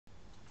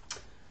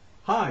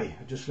Hi,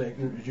 I'd just like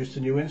to introduce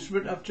a new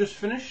instrument I've just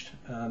finished,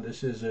 and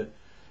this is a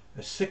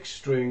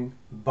 6-string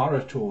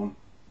baritone.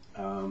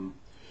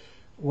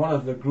 One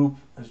of the group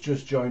has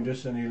just joined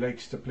us and he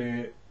likes to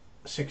play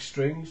 6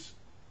 strings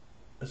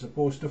as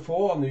opposed to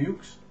 4 on the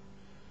ukes.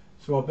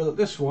 So I built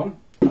this one,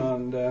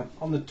 and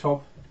on the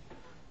top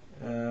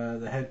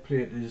the head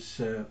plate is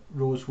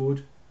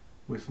rosewood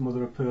with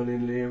mother of pearl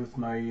inlay with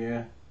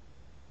my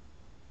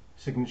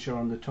signature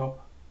on the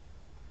top.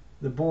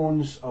 The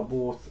bones are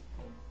both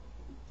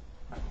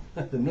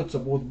the nuts are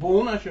both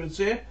bone, I should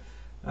say.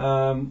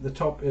 The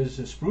top is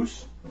a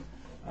spruce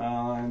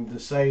and the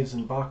sides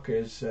and back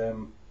is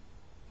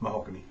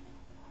mahogany,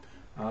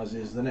 as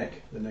is the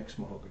neck. The neck's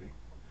mahogany.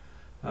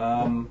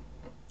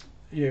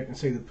 You can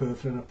see the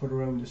purfling I put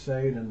around the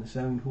side and the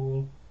sound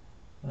hole,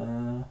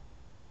 and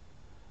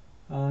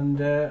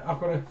I've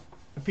got a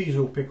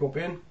piezo pickup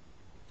in,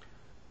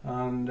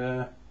 and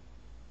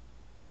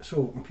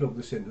so we can plug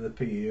this into the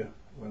PA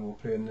when we're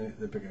playing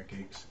the bigger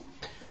gigs.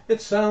 It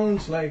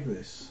sounds like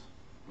this.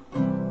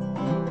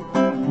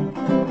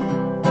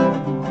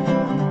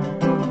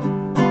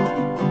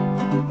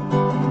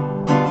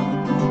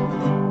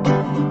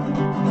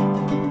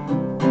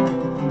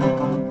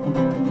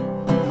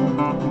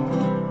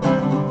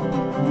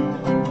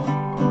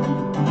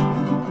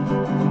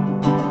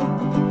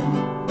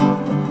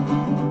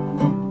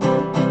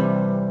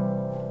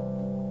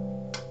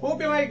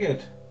 Hope you like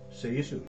it. See you soon.